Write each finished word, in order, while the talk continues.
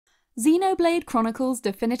Xenoblade Chronicles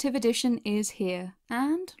Definitive Edition is here,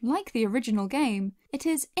 and, like the original game, it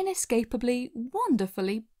is inescapably,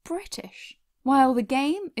 wonderfully British. While the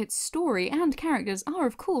game, its story and characters are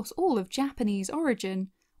of course all of Japanese origin,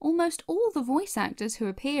 almost all the voice actors who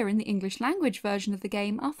appear in the English language version of the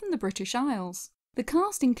game are from the British Isles. The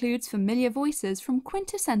cast includes familiar voices from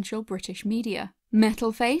quintessential British media.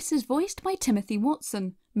 Metalface is voiced by Timothy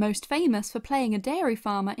Watson, most famous for playing a dairy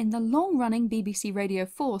farmer in the long-running BBC Radio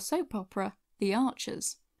 4 soap opera, The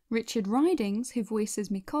Archers. Richard Ridings, who voices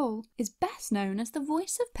Micole, is best known as the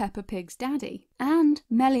voice of Peppa Pig's daddy. And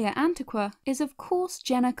Melia Antiqua is of course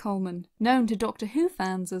Jenna Coleman, known to Doctor Who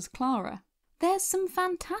fans as Clara. There's some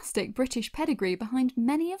fantastic British pedigree behind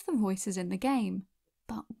many of the voices in the game.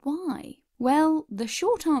 But why? Well, the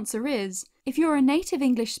short answer is, if you're a native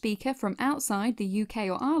English speaker from outside the UK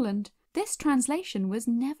or Ireland, this translation was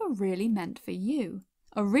never really meant for you.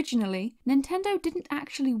 Originally, Nintendo didn't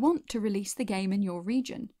actually want to release the game in your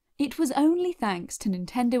region. It was only thanks to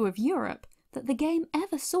Nintendo of Europe that the game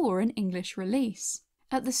ever saw an English release.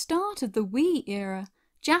 At the start of the Wii era,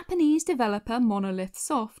 Japanese developer Monolith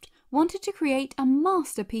Soft wanted to create a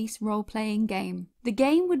masterpiece role-playing game. The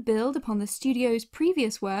game would build upon the studio's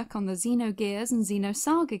previous work on the Xenogears and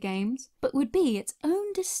Xenosaga games, but would be its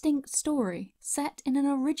own distinct story, set in an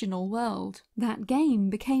original world. That game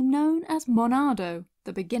became known as Monado,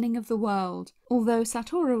 the beginning of the world, although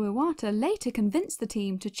Satoru Iwata later convinced the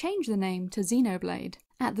team to change the name to Xenoblade.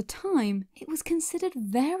 At the time, it was considered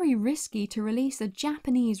very risky to release a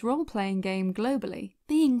Japanese role-playing game globally.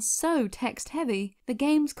 Being so text-heavy, the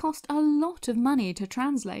games cost a lot of money to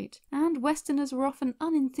translate, and Westerners were often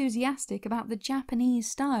unenthusiastic about the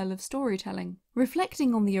Japanese style of storytelling.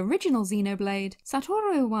 Reflecting on the original Xenoblade,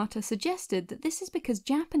 Satoru Iwata suggested that this is because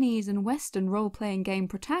Japanese and Western role-playing game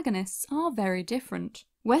protagonists are very different.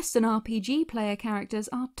 Western RPG player characters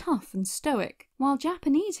are tough and stoic, while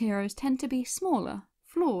Japanese heroes tend to be smaller,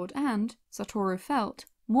 flawed and, Satoru felt,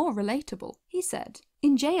 more relatable. He said,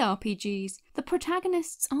 "In JRPGs, the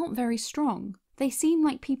protagonists aren't very strong. They seem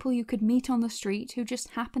like people you could meet on the street who just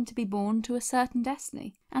happen to be born to a certain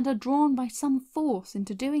destiny, and are drawn by some force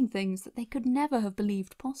into doing things that they could never have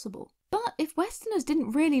believed possible." But if Westerners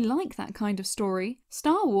didn't really like that kind of story,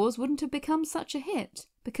 Star Wars wouldn't have become such a hit,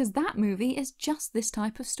 because that movie is just this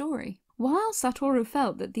type of story. While Satoru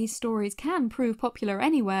felt that these stories can prove popular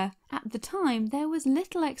anywhere, at the time there was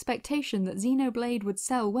little expectation that Xenoblade would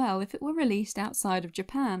sell well if it were released outside of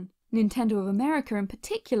Japan. Nintendo of America in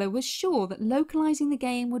particular was sure that localizing the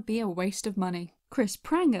game would be a waste of money. Chris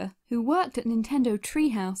Pranger, who worked at Nintendo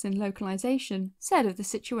Treehouse in localization, said of the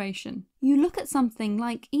situation, "You look at something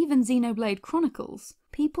like even Xenoblade Chronicles.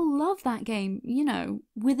 People love that game, you know,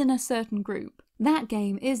 within a certain group. That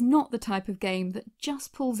game is not the type of game that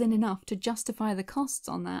just pulls in enough to justify the costs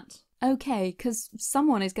on that. Okay, because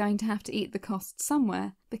someone is going to have to eat the costs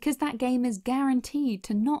somewhere, because that game is guaranteed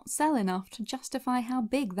to not sell enough to justify how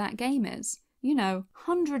big that game is. You know,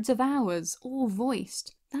 hundreds of hours, all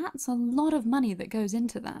voiced. That's a lot of money that goes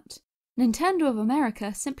into that." Nintendo of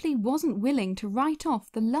America simply wasn't willing to write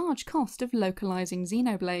off the large cost of localizing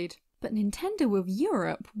Xenoblade. But Nintendo of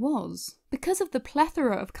Europe was. Because of the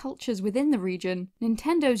plethora of cultures within the region,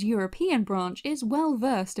 Nintendo's European branch is well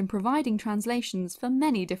versed in providing translations for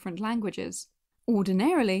many different languages.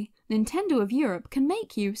 Ordinarily, Nintendo of Europe can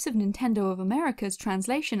make use of Nintendo of America's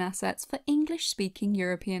translation assets for English-speaking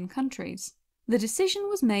European countries. The decision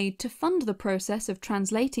was made to fund the process of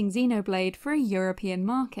translating Xenoblade for a European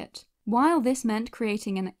market. While this meant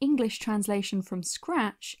creating an English translation from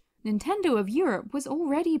scratch, Nintendo of Europe was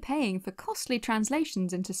already paying for costly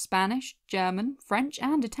translations into Spanish, German, French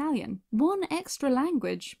and Italian. One extra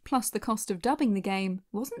language, plus the cost of dubbing the game,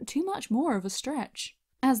 wasn't too much more of a stretch.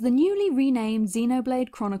 As the newly renamed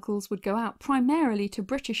Xenoblade Chronicles would go out primarily to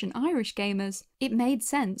British and Irish gamers, it made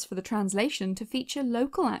sense for the translation to feature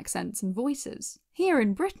local accents and voices. Here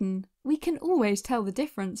in Britain, we can always tell the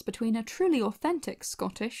difference between a truly authentic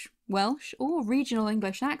Scottish, Welsh or regional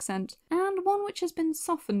English accent and one which has been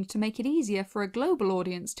softened to make it easier for a global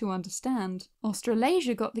audience to understand.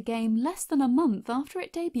 Australasia got the game less than a month after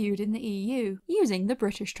it debuted in the EU, using the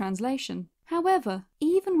British translation. However,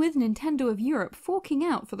 even with Nintendo of Europe forking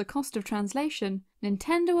out for the cost of translation,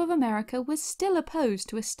 Nintendo of America was still opposed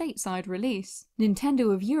to a stateside release.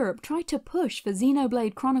 Nintendo of Europe tried to push for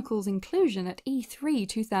Xenoblade Chronicles inclusion at E3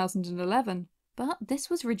 2011, but this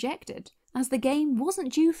was rejected, as the game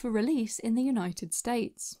wasn't due for release in the United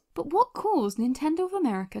States. But what caused Nintendo of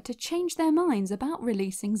America to change their minds about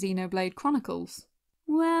releasing Xenoblade Chronicles?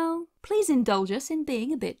 well, please indulge us in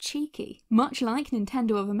being a bit cheeky. Much like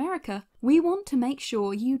Nintendo of America, we want to make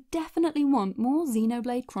sure you definitely want more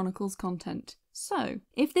Xenoblade Chronicles content. So,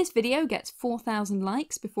 if this video gets 4,000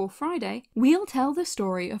 likes before Friday, we'll tell the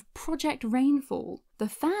story of Project Rainfall, the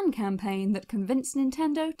fan campaign that convinced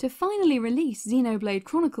Nintendo to finally release Xenoblade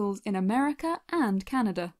Chronicles in America and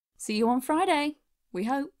Canada. See you on Friday, we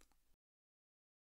hope.